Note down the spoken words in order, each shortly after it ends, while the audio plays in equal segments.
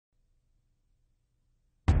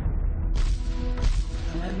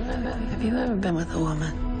Have you ever been with a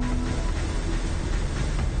woman?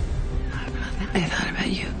 I thought about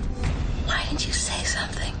you. Why didn't you say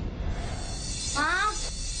something? Mom?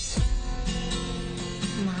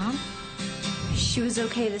 Mom? She was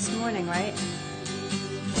okay this morning, right?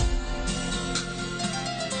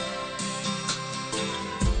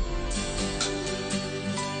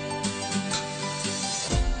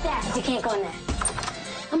 Dad, you can't go in there.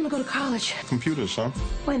 I'm gonna go to college. Computers, huh?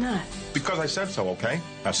 Why not? Because I said so, okay?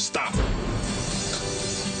 Now stop.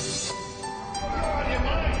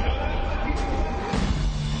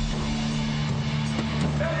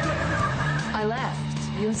 I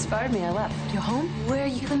left. You inspired me. I left. You're home? Where are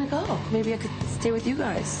you gonna go? Maybe I could stay with you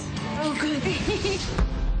guys. Oh, good.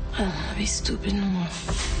 I'll be stupid no more.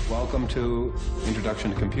 Welcome to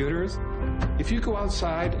Introduction to Computers. If you go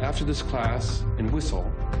outside after this class and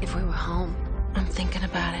whistle. If we were home, I'm thinking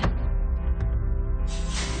about it.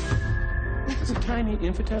 There's a tiny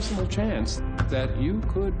infinitesimal chance that you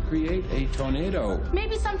could create a tornado.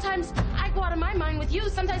 Maybe sometimes I go out of my mind with you.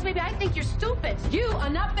 Sometimes maybe I think you're stupid. You are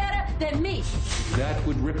not better than me. That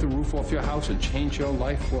would rip the roof off your house and change your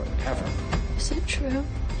life forever. Is it true?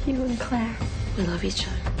 You and Claire, we love each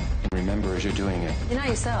other. And remember as you're doing it, You're not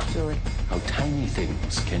yourself, Julie. how tiny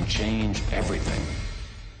things can change everything.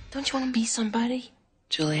 Don't you want to be somebody?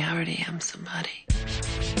 Julie, I already am somebody.